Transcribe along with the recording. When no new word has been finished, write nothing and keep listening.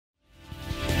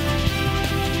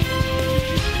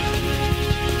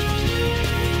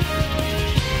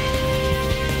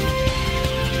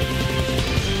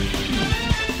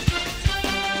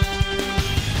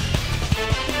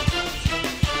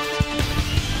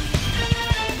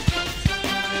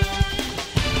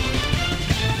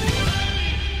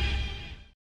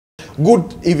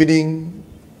Good evening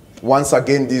once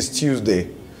again this Tuesday.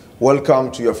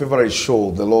 Welcome to your favorite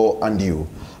show, The Law and You.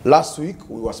 Last week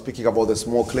we were speaking about the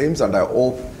small claims and I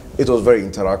hope it was very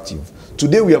interactive.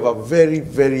 Today we have a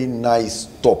very nice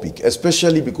topic,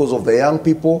 especially because of the young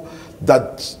people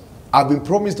that have been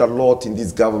promised a lot in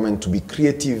this government to be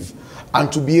creative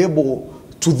and to be able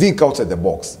to think outside the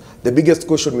box. The biggest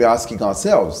question we're asking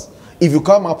ourselves, if you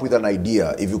come up with an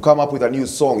idea, if you come up with a new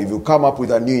song, if you come up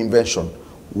with a new invention,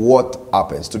 what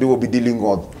happens? Today we'll be dealing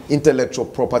with intellectual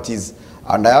properties,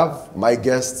 and I have my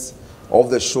guests of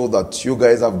the show that you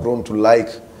guys have grown to like.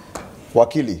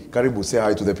 Wakili, karibu, say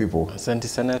hi to the people. Asante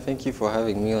sana, thank you for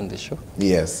having me on the show.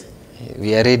 Yes.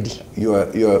 We are ready. You are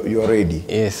ready.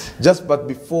 Yes. But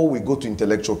before we go to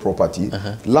intellectual property,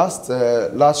 last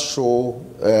show,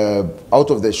 out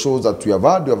of the shows that we have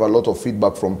had, we have a lot of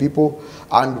feedback from people,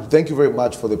 and thank you very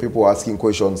much for the people asking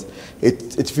questions.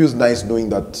 It feels nice knowing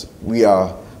that we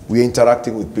are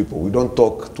interacting with people. We don't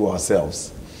talk to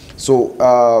ourselves. So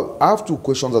I have two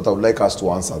questions that I would like us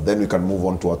to answer. Then we can move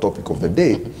on to our topic of the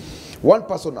day. One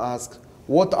person asked,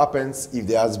 what happens if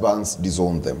the husbands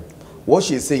disown them? What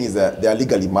she's saying is that they are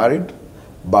legally married,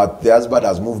 but the husband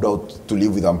has moved out to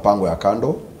live with mpango ya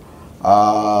kando.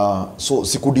 So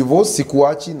siku divorce,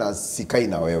 sikuachi na sikai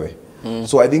na wewe.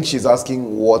 So I think she's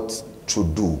asking what to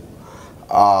do.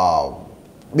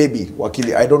 Maybe,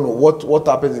 Wakili, I don't know what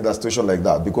happens in a situation like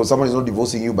that, because someone is not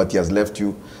divorcing you, but he has left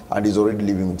you and is already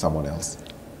living with someone else.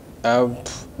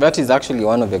 That is actually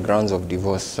one of the grounds of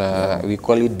divorce. We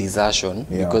call it desertion,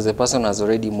 because the person has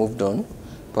already moved on,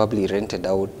 probably rented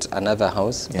out another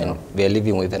house, and they're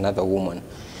living with another woman.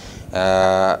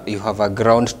 You have a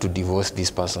ground to divorce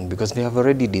this person because they have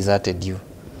already deserted you.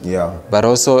 Yeah. But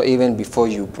also, even before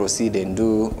you proceed and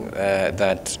do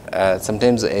that,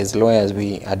 sometimes as lawyers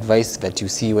we advise that you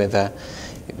see whether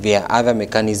there are other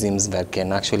mechanisms that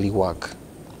can actually work.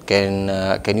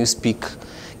 Can you speak?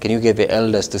 Can you get the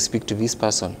elders to speak to this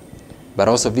person? But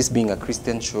also, this being a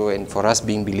Christian show and for us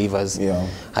being believers,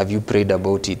 have you prayed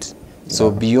about it?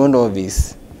 So beyond all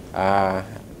this,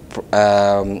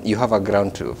 you have a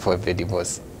ground for the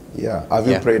divorce. Yeah, have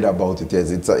you prayed about it?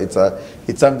 Yes,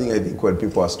 it's something I think when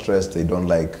people are stressed, they don't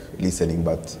like listening.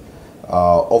 But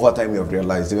over time, we have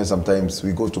realized even sometimes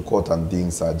we go to court and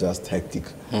things are just hectic,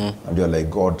 and you're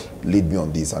like, God, lead me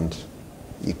on this, and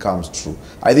it comes true.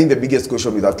 I think the biggest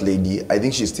question with that lady, I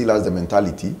think she still has the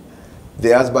mentality.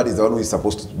 The husband is the one who is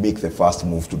supposed to make the first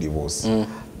move to divorce her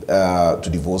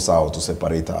or to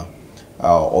separate her.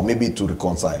 Or maybe to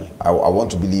reconcile. I want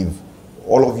to believe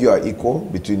all of you are equal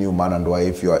between you, man and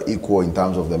wife. You are equal in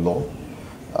terms of the law.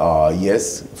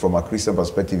 Yes, from a Christian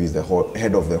perspective, he's the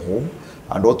head of the home.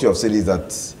 And what you have said is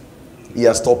that he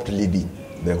has stopped leading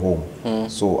the home.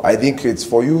 So I think it's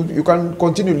for you. You can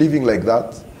continue living like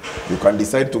that. You can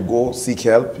decide to go seek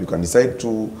help. You can decide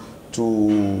to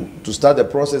start the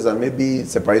process and maybe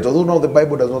separate. Although now the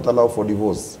Bible does not allow for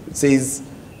divorce. It says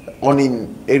only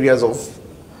in areas of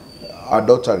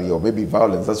adultery or maybe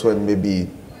violence. That's when maybe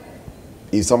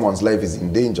if someone's life is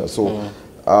in danger. So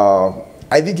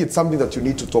I think it's something that you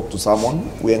need to talk to someone.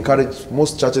 We encourage,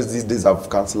 most churches these days have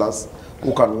counselors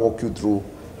who can walk you through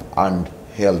and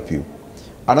help you.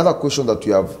 Another question that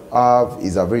we have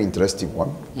is a very interesting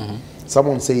one.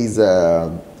 Someone says,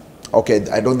 okay,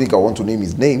 I don't think I want to name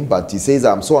his name, but he says,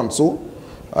 I'm so and so.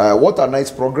 What a nice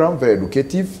program, very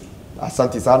educative.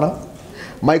 Asante sana.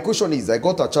 My question is, I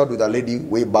got a child with a lady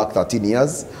way back 13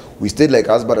 years. We stayed like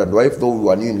husband and wife, though we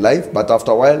were new in life. But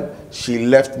after a while, she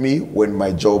left me when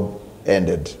my job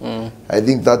ended. I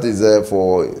think that is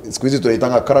for squeeze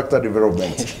tunaitanga character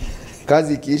development.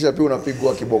 Kazi ikiisha pia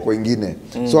unapigwa kiboko ingine.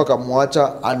 So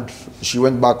akamwacha and she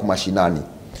went back mashinani.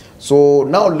 So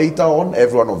now later on,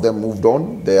 every one of them moved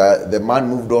on. The man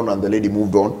moved on and the lady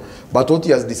moved on. But what he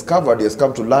has discovered, he has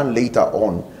come to learn later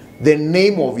on, the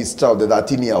name of his child, the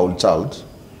 13-year-old child,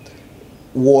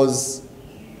 was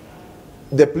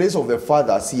the place of the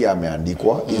father, si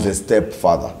ameandikwa, is the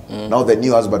stepfather. Now the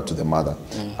new husband to the mother.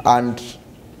 And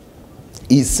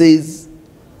he says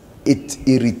it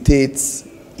irritates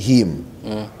him,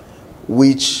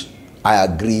 which I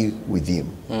agree with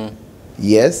him.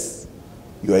 Yes,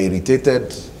 you are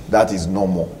irritated, that is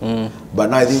normal. But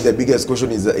now I think the biggest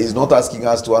question is, he's not asking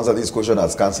us to answer this question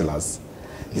as counselors.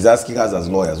 He's asking us as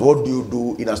lawyers, what do you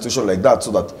do in a situation like that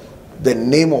so that the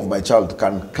name of my child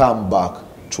can come back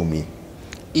to me?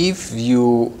 If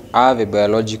you are the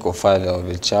biological father of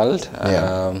a child,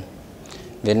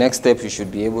 the next step you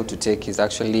should be able to take is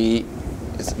actually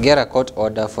get a court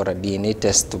order for a DNA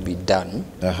test to be done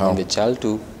on the child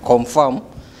to confirm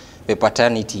the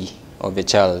paternity of the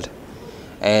child.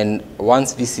 And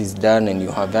once this is done and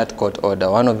you have that court order,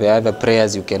 one of the other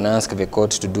prayers you can ask the court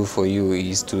to do for you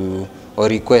is to, or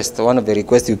request, one of the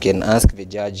requests you can ask the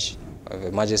judge or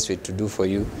the magistrate to do for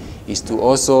you is to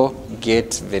also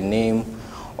get the name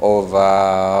of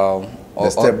the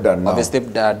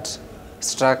stepdad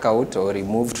struck out or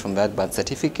removed from that birth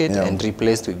certificate and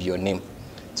replaced with your name.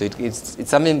 So it's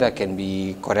something that can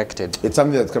be corrected. It's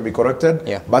something that can be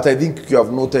corrected, but I think you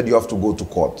have noted you have to go to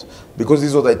court. Because this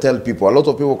is what I tell people. A lot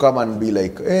of people come and be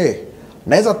like, hey,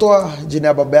 naweza toa jina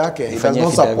ya baba yake, he does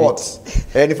not support.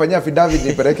 Nifanyia affidavit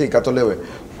nipeleke ikatolewe.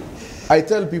 I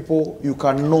tell people you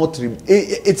cannot,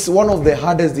 it's one of the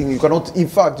hardest things, you cannot, in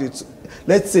fact,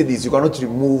 let's say this, you cannot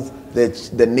remove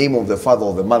the name of the father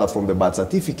or the mother from the birth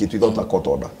certificate without a court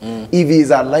order. If he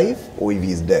is alive or if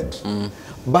he is dead.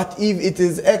 But if it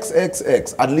is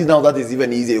XXX, at least now that is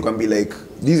even easier. You can be like,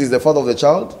 this is the father of the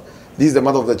child, this is the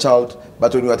mother of the child,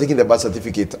 but when you are taking the birth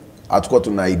certificate, atuko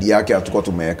tuna ID yake, atuko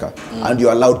tumeweka, and you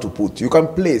are allowed to put. You can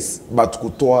place, but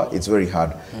kutoa, it's very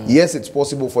hard. Yes, it's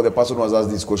possible for the person who has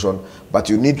asked this question, but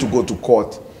you need to go to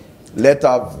court. Let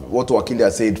up what Wakili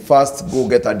has said. First, go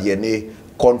get a DNA,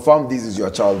 confirm this is your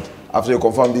child. After you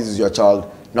confirm this is your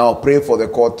child, now pray for the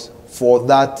court for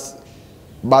that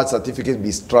birth certificate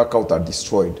be struck out or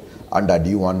destroyed and that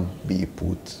new one be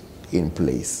put in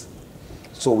place.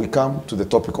 So we come to the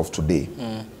topic of today.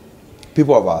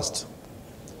 People have asked,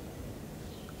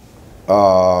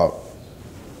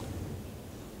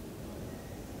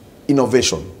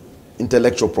 innovation,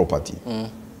 intellectual property.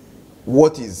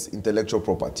 What is intellectual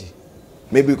property?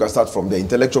 Maybe you can start from the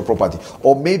intellectual property.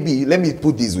 Or maybe, let me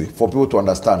put this way for people to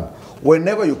understand.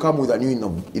 Whenever you come with a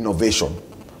new innovation,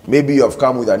 maybe you have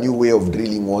come with a new way of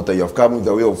drilling water, you have come with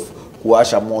a way of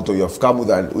kuasha moto, you have come with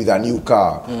a new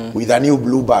car, with a new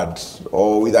bluebird,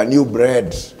 or with a new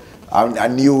bread, a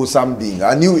new something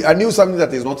that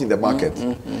is not in the market.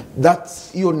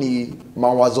 That's hiyo ni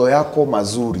mawazo yako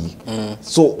mazuri.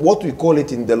 So what we call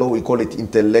it in the law, we call it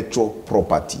intellectual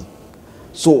property.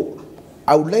 So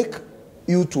I would like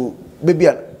you to, maybe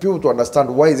people to understand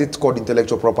why is it called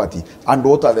intellectual property and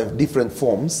what are the different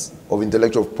forms of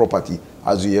intellectual property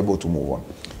as we're able to move on.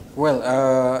 Well,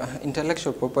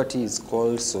 intellectual property is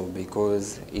called so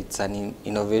because it's an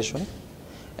innovation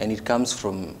and it comes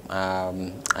from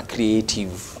a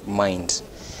creative mind.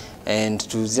 And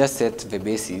to just set the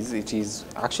basis, it is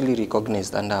actually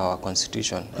recognized under our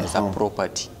constitution as a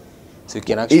property. So you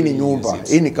can actually use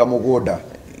it.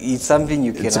 It's something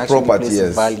you can actually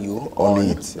place value on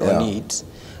it.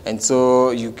 And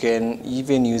so you can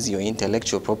even use your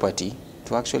intellectual property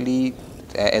to actually,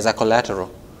 as a collateral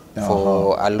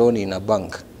for a loan in a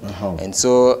bank. And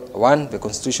so, one, the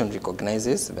Constitution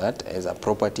recognizes that as a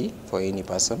property for any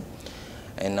person.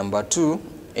 And number two,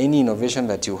 any innovation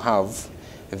that you have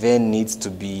then needs to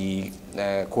be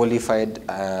qualified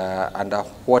under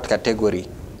what category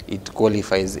it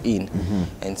qualifies in.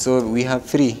 And so we have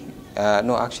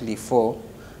four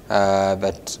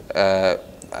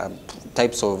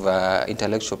types of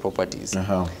intellectual properties.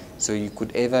 So you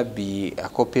could either be a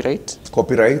copyright.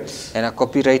 And a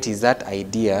copyright is that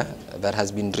idea that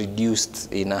has been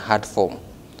reduced in a hard form.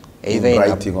 Either in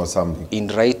writing or something. In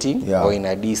writing or in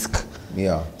a disc.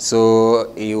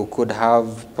 So you could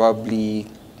have probably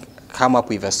come up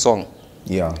with a song.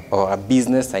 Or a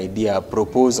business idea, a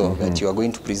proposal that you are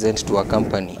going to present to a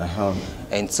company.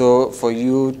 And so for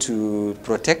you to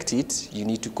protect it, you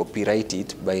need to copyright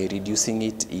it by reducing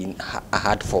it in a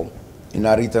hard form. In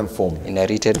a written form. In a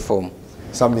written form.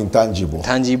 Something tangible.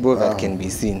 Tangible that can be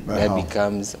seen. That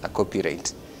becomes a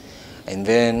copyright. And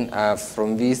then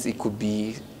from this, it could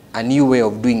be a new way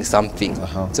of doing something.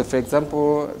 So for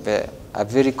example, a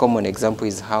very common example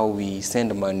is how we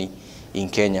send money in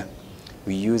Kenya.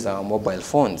 We use our mobile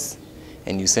phones,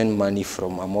 and you send money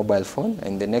from a mobile phone,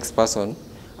 and the next person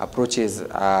approaches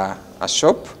a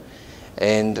shop,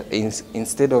 and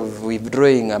instead of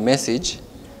withdrawing a message,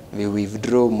 we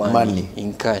withdraw money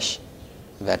in cash.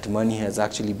 That money has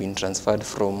actually been transferred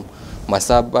from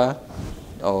Masaba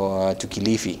or to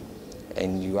Kilifi,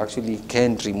 and you actually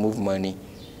can't remove money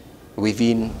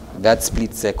within that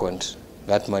split second.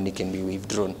 That money can be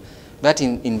withdrawn. That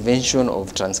invention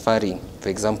of transferring, for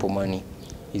example, money,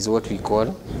 is what we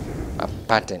call a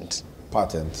patent.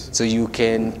 So you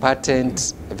can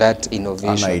patent that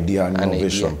innovation. An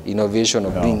idea, innovation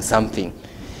of doing something.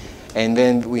 And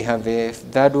then we have a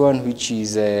third one, which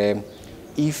is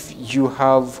if you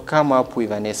have come up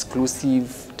with an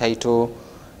exclusive title,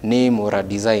 name, or a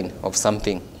design of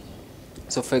something.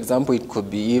 So for example, it could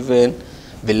be even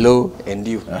the law and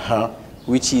you,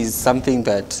 which is something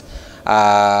that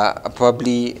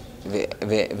probably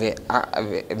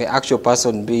the actual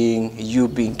person being you,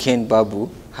 being Ken Mbaabu,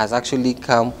 has actually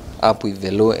come up with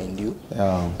the law and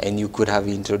you could have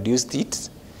introduced it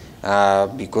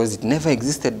because it never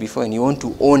existed before, and you want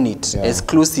to own it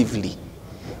exclusively,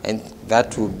 and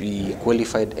that would be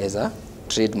qualified as a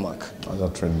trademark. As a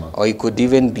trademark. Or it could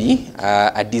even be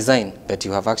a design that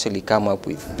you have actually come up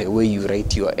with, the way you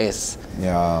write your S.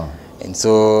 Yeah. And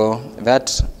so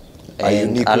that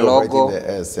and a logo, the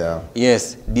S,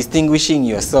 yes, distinguishing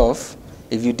yourself.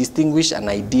 If you distinguish an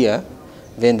idea,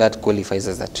 then that qualifies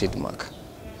as a trademark.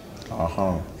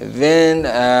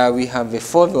 Then we have the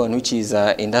fourth one, which is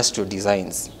industrial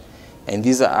designs. And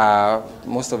these are,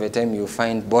 most of the time you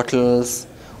find bottles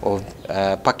of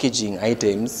packaging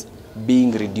items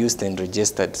being reduced and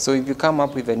registered. So if you come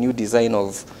up with a new design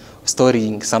of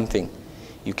storing something,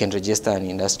 you can register an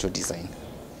industrial design.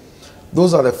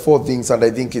 Those are the four things, and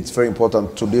I think it's very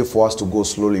important today for us to go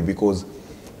slowly, because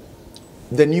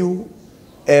the new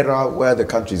era where the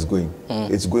country is going,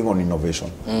 it's going on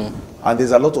innovation. And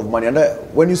there's a lot of money. And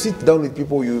when you sit down with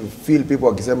people, you feel people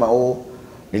wakisema, oh,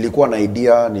 nilikuwa na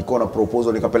idea, nilikuwa na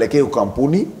proposal, nikapelekea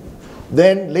kampuni.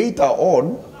 Then later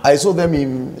on, I saw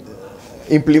them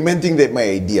implementing my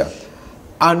idea.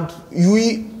 And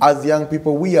we as young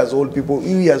people, we as old people,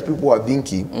 we as people are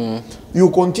thinking, you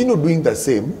continue doing the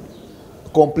same,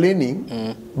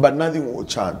 complaining, but nothing will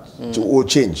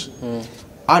change.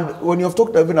 And when you have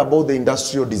talked even about the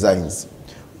industrial designs,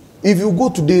 if you go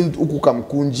today, uku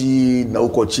Kamkunji, na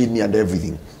uko chini and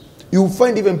everything, you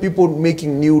find even people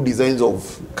making new designs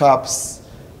of cups,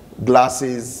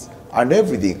 glasses, and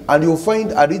everything. And you'll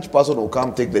find a rich person will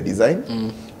come take the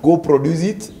design, go produce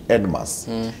it, en masse.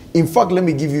 In fact, let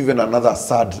me give you even another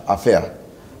sad affair.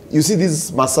 You see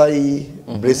these Masai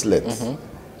bracelets.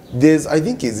 There's, I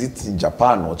think, is it in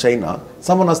Japan or China,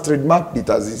 someone has trademarked it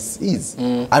as it is.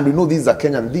 And we know this is a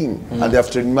Kenyan thing. And they have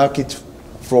trademarked it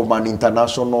from an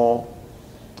international,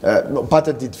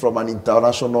 patented from an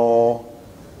international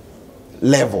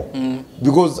level.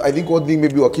 Because I think one thing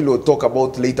maybe Wakil will talk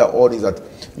about later on is that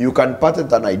you can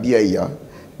patent an idea here,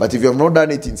 but if you have not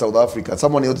done it in South Africa,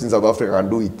 someone else in South Africa can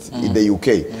do it in the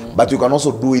UK. But you can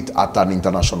also do it at an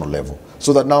international level.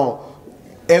 So that now,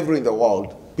 everywhere in the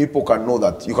world, people can know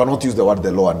that you cannot use the word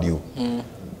the law and you.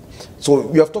 So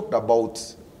we have talked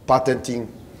about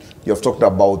patenting, you have talked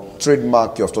about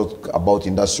trademark, you have talked about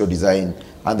industrial design,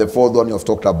 and the fourth one you have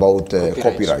talked about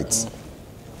copyrights.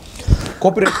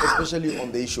 Copyright, especially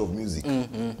on the issue of music.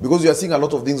 Because you are seeing a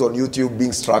lot of things on YouTube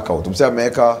being struck out. Msea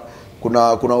Amerika,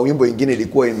 kuna wimbo ingine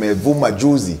ilikuwa imevuma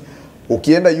juzi.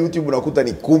 Ukienda YouTube unakuta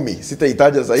ni 10.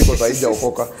 Sitaitaja sasa hivi saija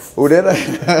okoka. Unaenda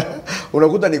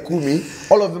unakuta ni 10.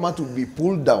 All of them had to be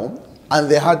pulled down, and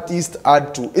the artist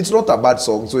had to. It's not a bad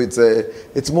song, so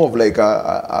it's more of like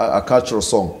a cultural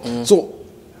song. So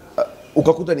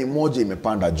ukakuta ni moja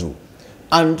imepanda juu.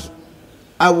 And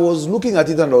I was looking at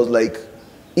it and I was like,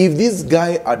 if this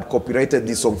guy had copyrighted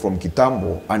this song from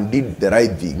Kitambo and did the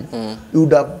right thing, he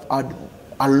would have had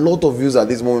a lot of views at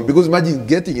this moment. Because imagine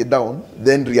getting it down,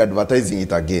 then re-advertising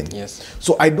it again. Yes.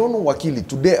 So I don't know, Wakili.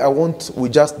 Today we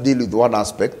just deal with one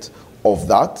aspect of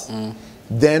that.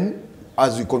 Then,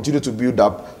 as we continue to build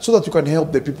up, so that you can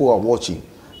help the people who are watching,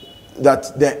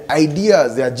 that the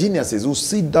ideas, they are geniuses who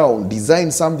sit down,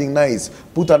 design something nice,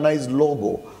 put a nice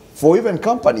logo. For even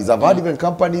companies, I've had even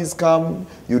companies come,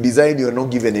 you design, you're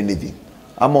not given anything.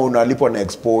 Ama unalipwa na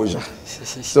exposure.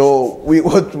 So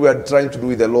what we are trying to do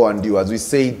with the law and you, as we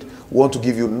said, we want to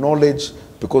give you knowledge,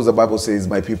 because the Bible says,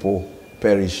 my people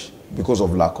perish because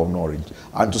of lack of knowledge.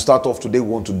 And to start off today, we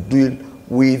want to deal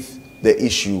with the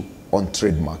issue on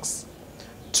trademarks.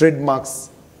 Trademarks,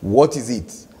 what is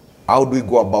it? How do we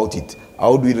go about it?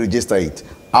 How do we register it?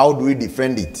 How do we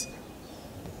defend it?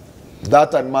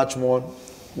 That and much more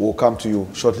will come to you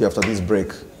shortly after this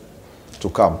break to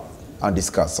come and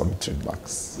discuss on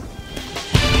trademarks.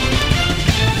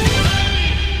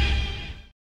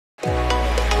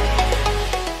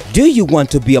 Do you want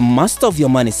to be a master of your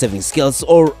money saving skills,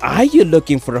 or are you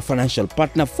looking for a financial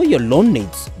partner for your loan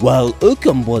needs? Well,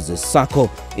 Ukomboze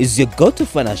Sacco is your go-to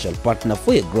financial partner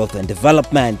for your growth and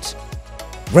development.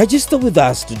 Register with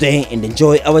us today and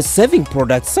enjoy our saving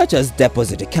products such as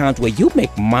deposit account, where you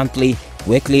make monthly,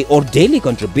 weekly or daily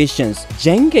contributions,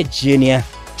 Jenge Junior,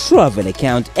 travel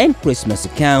account and Christmas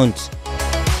account.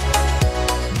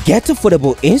 Get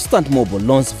affordable instant mobile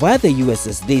loans via the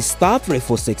USSD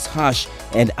 *346#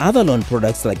 and other loan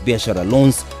products like biashara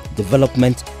loans,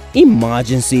 development,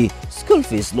 emergency, school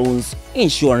fees loans,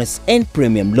 insurance and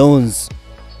premium loans.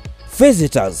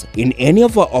 Visit us in any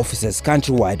of our offices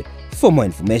countrywide. For more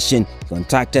information,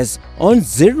 contact us on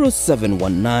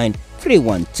 0719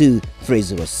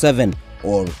 312-307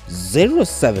 or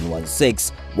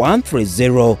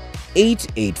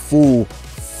 0716-130-884.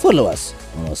 Follow us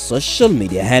on our social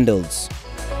media handles.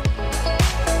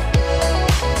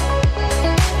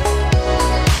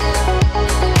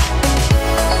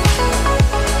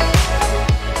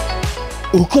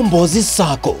 Ukombozi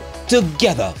Sacco,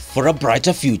 together for a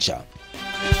brighter future.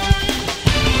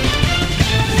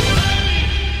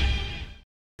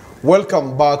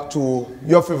 Welcome back to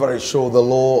your favorite show, The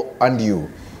Law and You.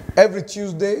 Every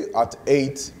Tuesday at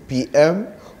 8 p.m.,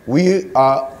 we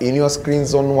are in your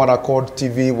screens on One Accord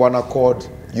TV, One Accord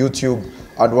YouTube,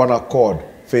 and One Accord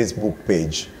Facebook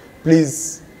page.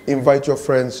 Please invite your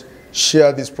friends,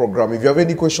 share this program. If you have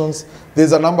any questions,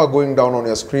 there's a number going down on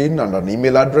your screen and an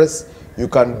email address. You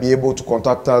can be able to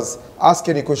contact us, ask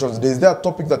any questions. Is there a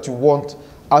topic that you want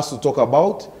us to talk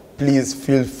about? Please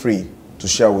feel free to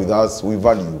share with us. We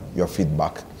value your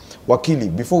feedback. Wakili,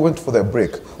 before we went for the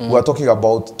break, we were talking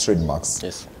about trademarks.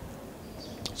 Yes.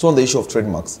 So on the issue of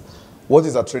trademarks, what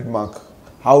is a trademark?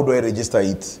 How do I register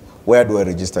it? Where do I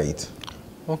register it?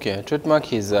 Okay, a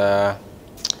trademark is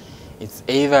it's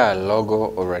either a logo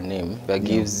or a name that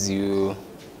gives you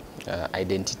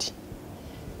identity.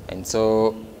 And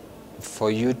so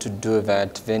for you to do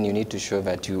that, then you need to show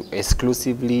that you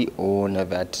exclusively own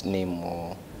that name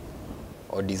or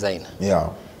design. Yeah.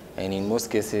 And in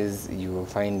most cases, you will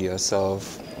find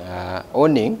yourself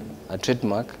owning a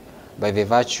trademark by the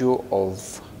virtue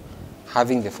of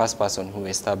having the first person who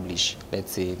established,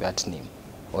 let's say, that name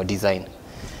or design.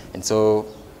 And so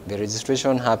the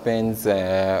registration happens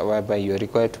whereby you are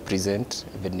required to present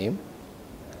the name,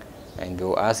 and they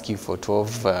will ask you for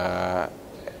 12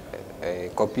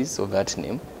 copies of that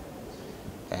name.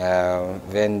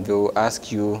 Then they will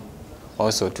ask you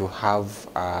also to have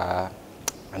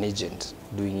an agent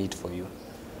doing it for you.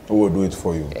 Who will do it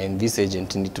for you? And this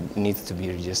agent needs to be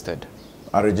registered.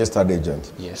 A registered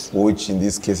agent? Yes. Which in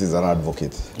this case is an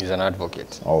advocate? He's an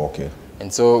advocate. Oh, okay.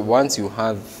 And so once you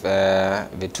have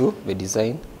the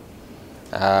design,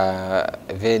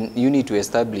 then you need to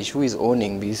establish who is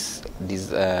owning this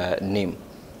name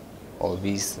or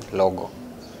this logo.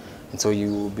 And so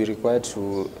you will be required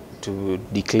to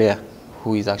declare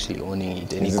who is actually owning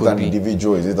it. And is it an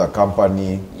individual? Is it a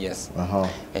company? Yes.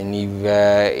 And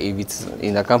if it's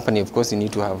in a company, of course, you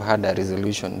need to have had a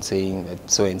resolution saying that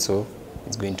so-and-so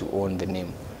is going to own the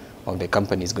name, or the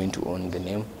company is going to own the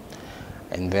name.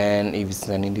 And then if it's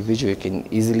an individual, you can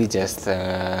easily just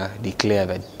declare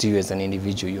that you as an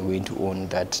individual, you're going to own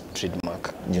that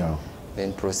trademark. Yeah.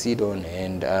 Then proceed on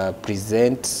and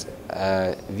present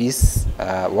this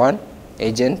one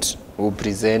agent will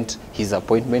present his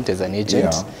appointment as an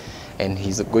agent, and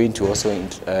he's going to also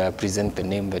present the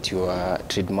name that you are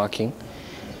trademarking,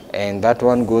 and that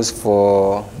one goes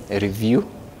for a review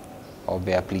of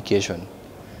the application,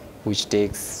 which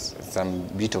takes some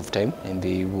bit of time, and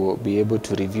they will be able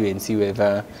to review and see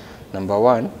whether, number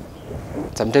one,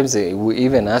 sometimes they will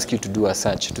even ask you to do a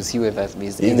search to see whether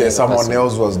there's someone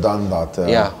else who has done that.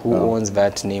 Who owns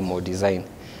that name or design.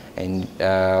 And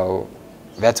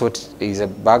that's what is a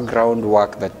background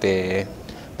work that the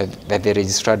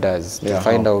registrar does to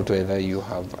find out whether you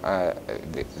have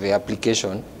the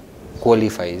application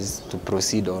qualifies to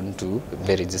proceed on to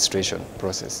the registration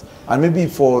process. And maybe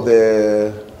for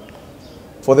the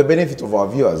benefit of our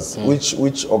viewers,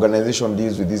 which organization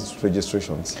deals with these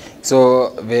registrations? So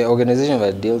the organization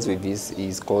that deals with this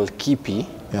is called KIPI.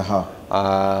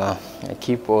 I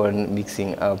keep on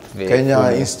mixing up the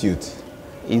Kenya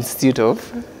Institute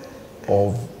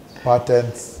of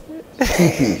Patents.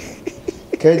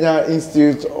 KIPI. Kenya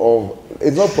Institute of,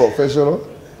 it's not professional.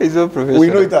 It's not professional. We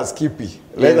know it as KIPI.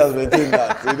 Let us maintain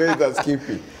that. We know it as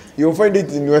KIPI. You'll find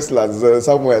it in Westlands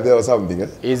somewhere there or something.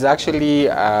 It's actually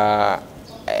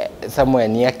somewhere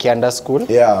near Kianda School.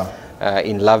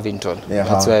 In Lavington.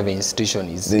 That's where the institution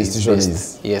is. The institution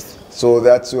is. Yes. So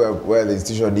that's where the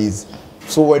institution is.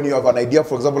 So when you have an idea,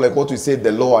 for example, like what we said,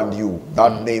 the Law and You,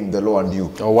 that name, the Law and You.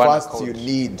 First you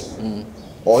need,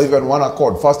 or even One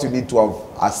Accord, first you need to have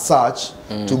a search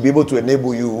to be able to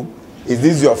enable you. Is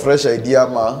this your fresh idea,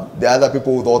 ma? The other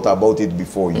people who thought about it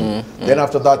before you. Then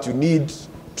after that, you need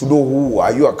to know who.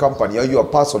 Are you a company? Are you a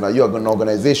person? Are you an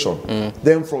organization?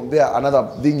 Then from there, another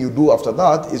thing you do after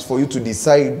that is for you to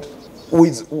decide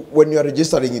when you are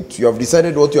registering it. You have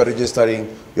decided what you are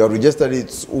registering. You have registered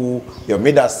it. You have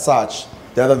made a search.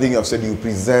 The other thing you have said, you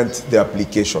present the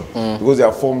application because there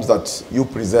are forms that you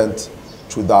present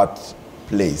to that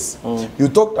place. You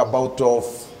talked about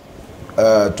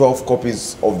 12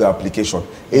 copies of the application.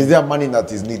 Is there money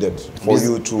that is needed for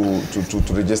you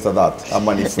to register that?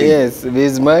 Money free? Yes,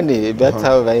 there's money. That's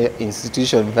how the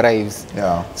institution thrives.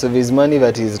 Yeah. So there's money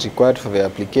that is required for the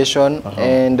application,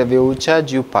 and they will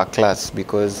charge you per class,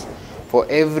 because for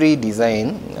every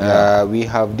design, we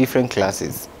have different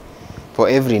classes. For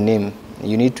every name,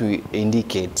 you need to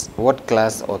indicate what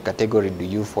class or category do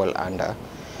you fall under.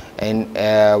 And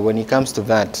when it comes to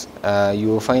that, you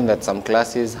will find that some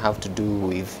classes have to do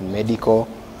with medical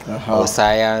or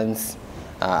science,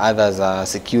 others are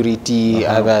security,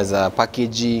 others are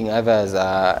packaging, others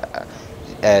are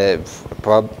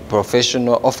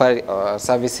professional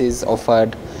services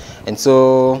offered. And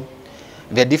so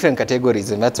there are different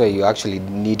categories, and that's why you actually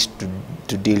need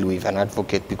to deal with an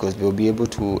advocate, because they'll be able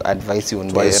to advise you on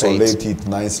to isolate it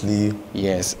nicely.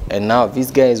 Yes, and now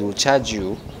these guys will charge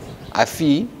you a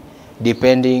fee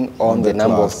depending on the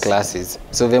number of classes.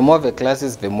 So the more the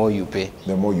classes, the more you pay.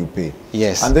 The more you pay.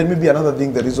 Yes. And then maybe another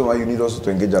thing, the reason why you need also to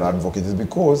engage an advocate is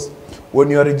because when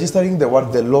you are registering the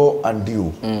word the law and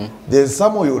you, there's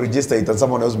someone you register it and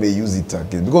someone else may use it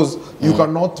again. Because you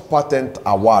cannot patent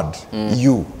a word,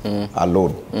 you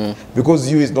alone. Because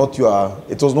you is not your,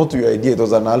 it was not your idea, it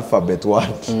was an alphabet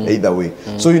word either way.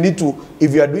 So you need to,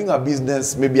 if you are doing a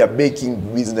business, maybe a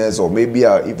baking business or maybe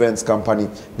an events company,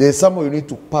 there's someone you need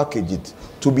to package it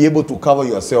to be able to cover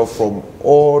yourself from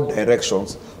all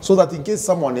directions, so that in case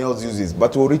someone else uses,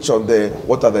 but we'll reach on the,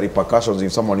 what are the repercussions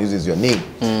if someone uses your name.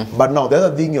 But now the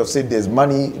other thing you've said, there's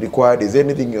money required, is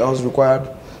anything else required?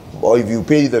 Or if you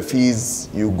pay the fees,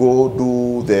 you go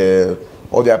do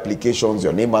all the applications,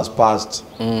 your name has passed,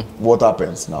 what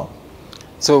happens now?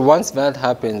 So once that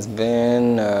happens,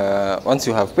 then once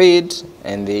you have paid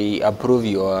and they approve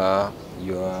your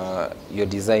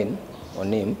design or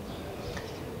name,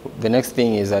 the next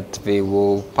thing is that they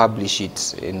will publish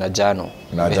it in a journal.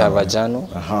 They have a journal,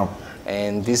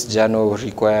 and this journal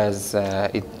requires,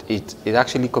 it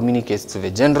actually communicates to the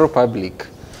general public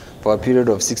for a period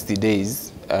of 60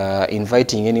 days,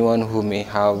 inviting anyone who may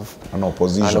have an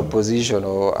opposition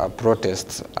or a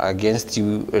protest against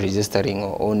you registering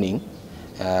or owning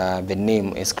the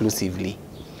name exclusively.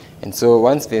 And so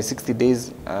once the 60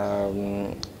 days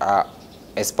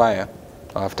expire,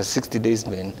 after 60 days,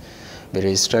 then the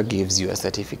registrar gives you a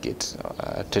certificate,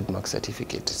 a trademark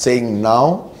certificate. Saying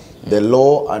now, the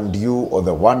law and you or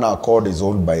the one accord is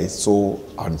owned by so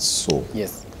and so.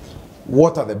 Yes.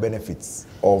 What are the benefits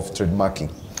of trademarking?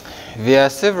 There are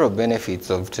several benefits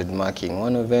of trademarking.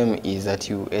 One of them is that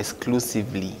you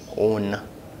exclusively own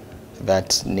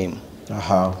that name.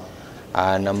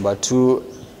 Number two,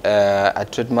 a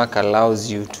trademark allows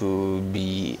you to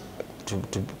be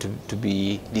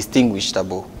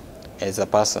distinguishable as a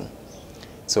person.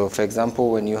 So, for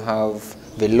example, when you have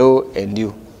the law and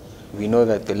you, we know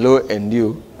that the law and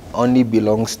you only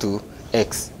belongs to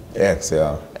X. X,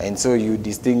 yeah. And so you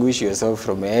distinguish yourself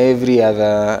from every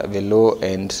other, the law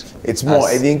and it's more,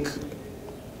 I think,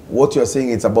 what you're saying,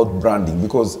 it's about branding,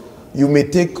 because you may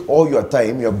take all your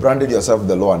time, you've branded yourself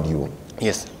the law and you.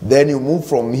 Yes. Then you move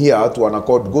from here to an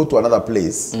accord, go to another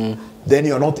place, then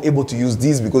you're not able to use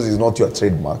this because it's not your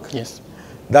trademark. Yes.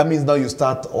 That means now you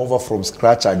start over from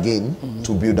scratch again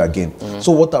to build again.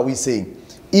 So what are we saying?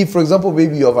 If, for example,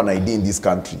 maybe you have an idea in this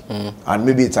country, and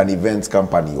maybe it's an events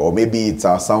company, or maybe it's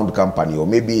a sound company, or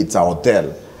maybe it's a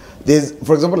hotel. There's,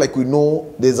 for example, like we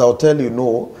know, there's a hotel,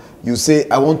 you say,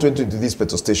 I want to enter into this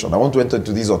petrol station, I want to enter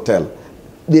into this hotel.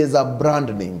 There's a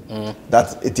brand name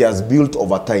that it has built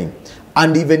over time.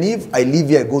 And even if I live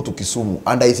here, I go to Kisumu,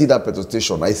 and I see that petrol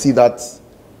station, I see that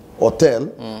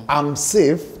hotel, I'm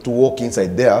safe to walk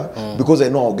inside there because I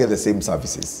know I'll get the same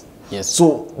services. Yes.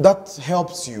 So that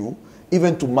helps you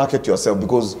even to market yourself,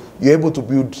 because you're able to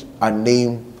build a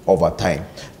name over time.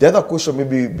 The other question,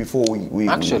 maybe before we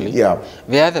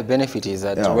the other benefit is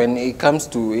that when it comes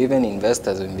to even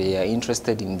investors, when they are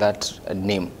interested in that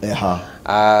name,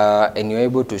 and you're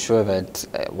able to show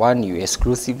that one, you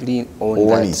exclusively own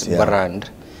that brand,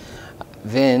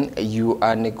 then you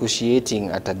are negotiating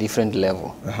at a different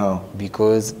level,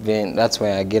 because then that's why,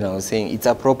 again, I was saying it's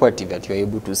a property that you're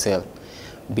able to sell,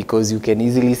 because you can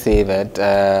easily say that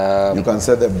you can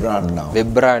sell the brand now. The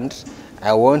brand,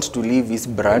 I want to leave this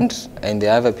brand, and the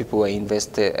other people who are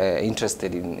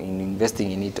interested in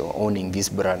investing in it or owning this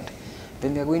brand,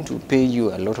 then they're going to pay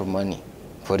you a lot of money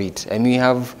for it. And we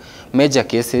have major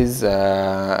cases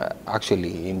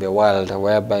actually in the world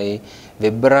whereby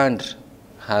the brand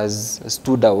has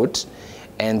stood out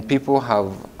and people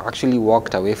have actually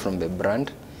walked away from the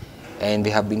brand, and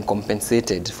they have been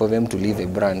compensated for them to leave a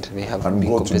brand. They have been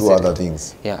compensated. To do other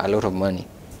things. Yeah, a lot of money.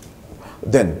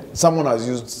 Then someone has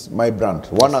used my brand.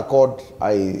 One Accord,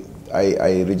 I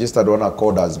registered One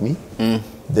Accord as me.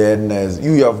 Then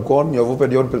you have gone, you have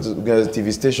opened your own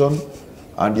TV station,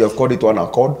 and you have called it One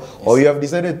Accord, or you have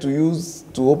decided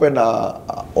to open a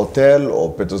hotel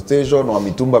or petrol station or a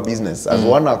mitumba business as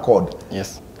One Accord.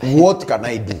 Yes. What can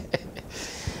I do?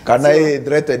 Can I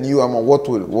threaten you?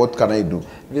 What can I do?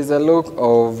 There's a law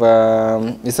of,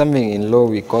 there's something in law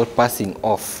we call passing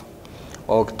off,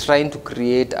 or trying to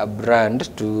create a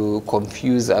brand to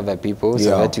confuse other people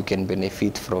so that you can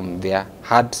benefit from their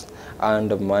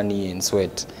hard-earned money and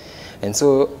sweat. And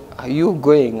so you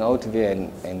going out there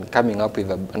and coming up with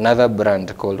another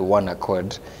brand called One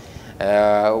Accord,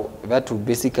 that would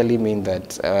basically mean that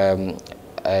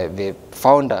the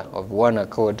founder of One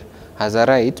Accord has a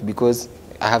right, because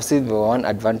I have said the one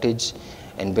advantage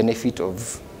and benefit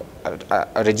of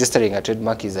registering a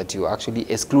trademark is that you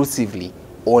actually exclusively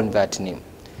own that name.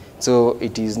 So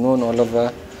it is known all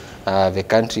over the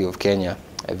country of Kenya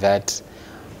that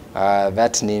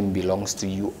that name belongs to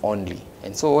you only.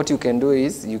 And so what you can do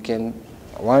is you can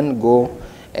go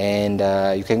and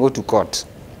you can go to court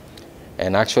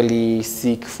and actually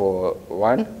seek for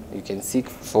you can seek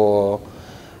for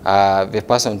the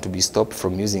person to be stopped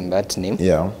from using that name.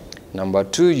 Yeah. Number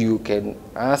two, you can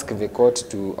ask the court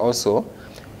to also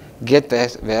get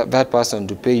that person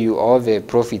to pay you all the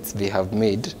profits they have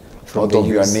made from out of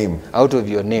your name. Out of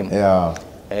your name. Yeah.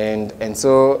 And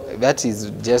so that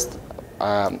is just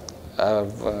one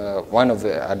of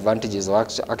the advantages of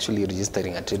actually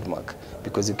registering a trademark,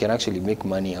 because you can actually make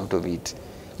money out of it.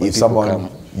 If someone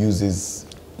uses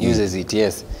it,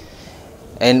 yes.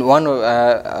 And one of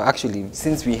actually,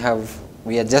 since we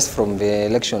are just from the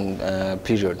election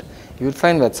period, you would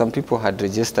find that some people had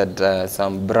registered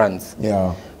some brands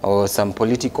or some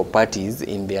political parties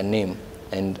in their name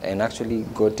and actually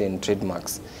gotten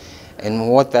trademarks. And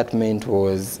what that meant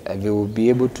was they would be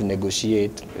able to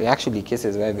negotiate. There are actually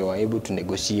cases where they were able to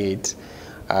negotiate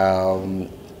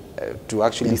to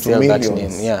actually sell that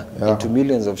name, into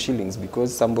millions of shillings,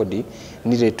 because somebody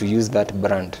needed to use that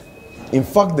brand. In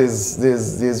fact,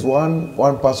 there's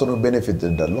one person who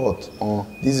benefited a lot.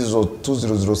 This is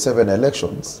 2007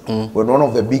 elections, when one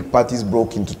of the big parties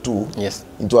broke into two,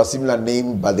 into a similar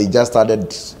name, but they just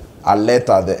added a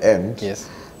letter at the end. Yes.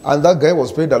 And that guy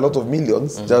was paid a lot of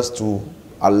millions just to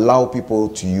allow people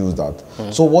to use that.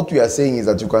 So what we are saying is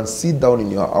that you can sit down in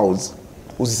your house,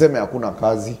 usiseme hakuna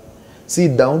kazi,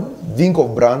 sit down, think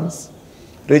of brands,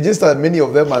 register many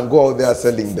of them and go out there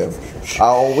selling them.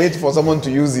 Or wait for someone to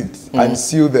use it and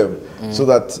sue them so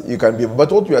that you can be.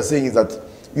 But what we are saying is that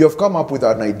you have come up with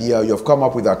an idea, you have come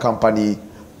up with a company,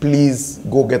 please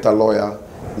go get a lawyer,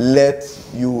 let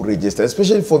you register,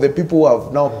 especially for the people who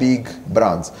have now big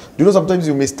brands. Do you know sometimes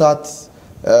you may start,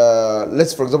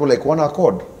 let's for example like One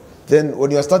Accord. Then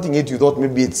when you are starting it, you thought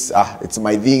maybe it's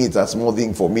my thing, it's a small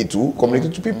thing for me to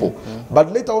communicate to people.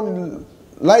 But later on in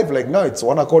life, like now, it's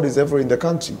One Accord is everywhere in the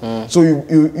country. So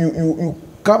you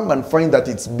come and find that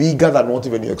it's bigger than what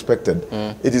even you expected.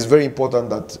 It is very important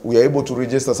that we are able to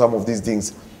register some of these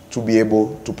things to be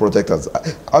able to protect us.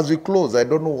 As we close, I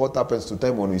don't know what happens to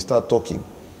time when we start talking.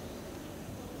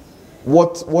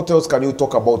 What else can you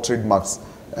talk about trademarks?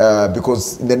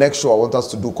 Because in the next show, I want us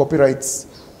to do copyrights,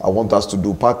 I want us to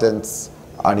do patents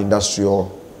and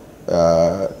industrial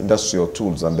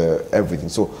tools and everything.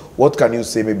 So what can you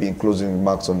say maybe in closing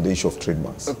remarks on the issue of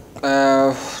trademarks?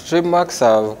 Trademarks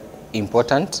are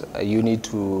important. You need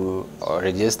to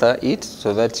register it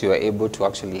so that you are able to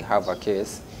actually have a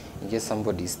case in case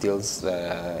somebody steals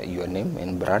your name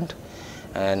and brand.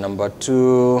 Number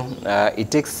two,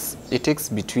 it takes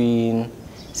between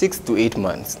 6 to 8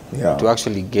 months to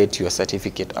actually get your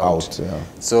certificate out.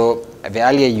 So the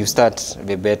earlier you start,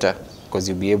 the better, because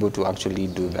you'll be able to actually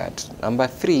do that. Number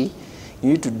three, you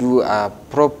need to do a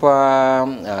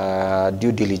proper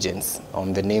due diligence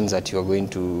on the names that you are going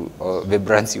to, or the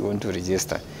brands you want to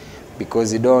register,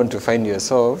 because you don't want to find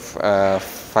yourself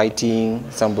fighting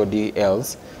somebody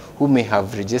else who may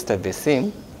have registered the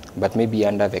same, but maybe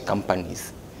under the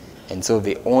companies. And so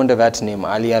they owned that name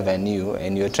earlier than you,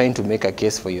 and you're trying to make a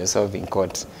case for yourself in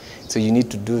court. So you need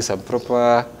to do some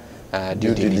proper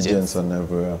due diligence and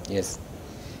everywhere. Yes.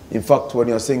 In fact, when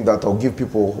you're saying that, I'll give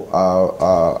people,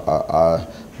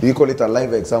 do you call it a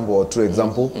live example or true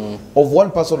example of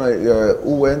one person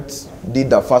who did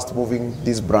the fast moving,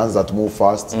 these brands that move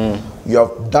fast. You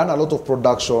have done a lot of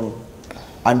production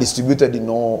and distributed in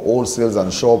all wholesales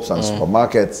and shops and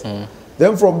supermarkets.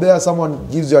 Then from there, someone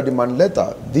gives you a demand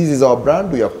letter. This is our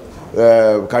brand. We have,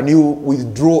 can you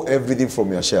withdraw everything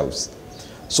from your shelves?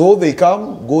 So they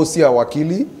come, go see a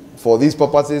wakili, for these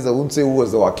purposes, I won't say who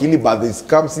was the wakili, but they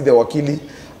come see the wakili,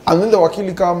 and then the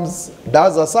wakili comes,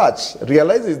 does a search,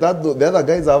 realizes that the other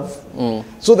guys have.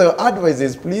 So the advice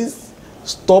is, please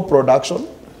stop production.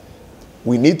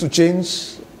 We need to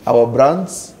change our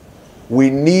brands. We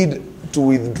need to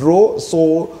withdraw.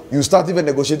 So you start even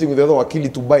negotiating with the other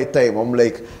wakili to buy time. I'm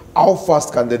like, how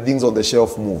fast can the things on the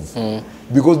shelf move?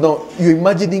 Because now you're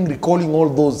imagining recalling all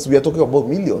those, we are talking about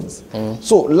millions.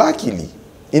 So luckily,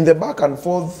 in the back and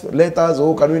forth letters,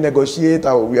 oh, can we negotiate?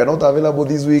 We are not available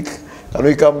this week. Can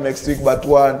we come next week? But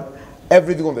one,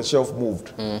 everything on the shelf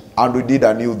moved. And we did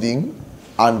a new thing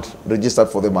and registered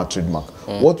for them at Trademark.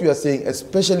 What we are saying,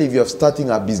 especially if you're starting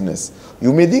a business,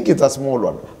 you may think it's a small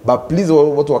one, but please,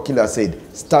 what Wakila said,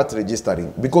 start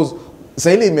registering. Because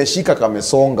Saili imeshika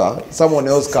kamesonga, someone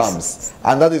else comes.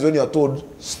 And that is when you're told,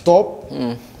 stop,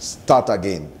 start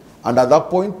again. And at that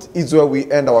point is where we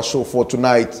end our show for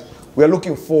tonight. We are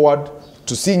looking forward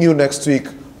to seeing you next week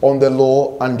on The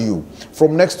Law and You.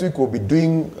 From next week, we'll be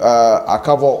doing a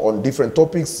cover on different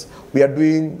topics. We are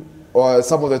doing,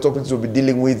 some of the topics we'll be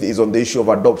dealing with is on the issue of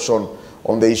adoption,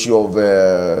 on the issue of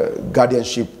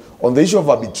guardianship, on the issue of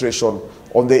arbitration,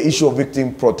 on the issue of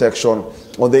victim protection,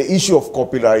 on the issue of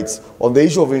copyrights, on the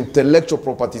issue of intellectual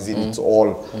properties in its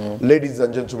all. Ladies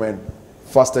and gentlemen,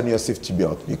 fasten your safety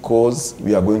belt because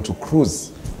we are going to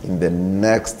cruise in the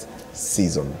next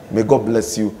season. May God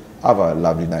bless you. Have a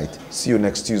lovely night. See you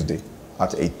next Tuesday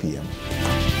at 8 p.m.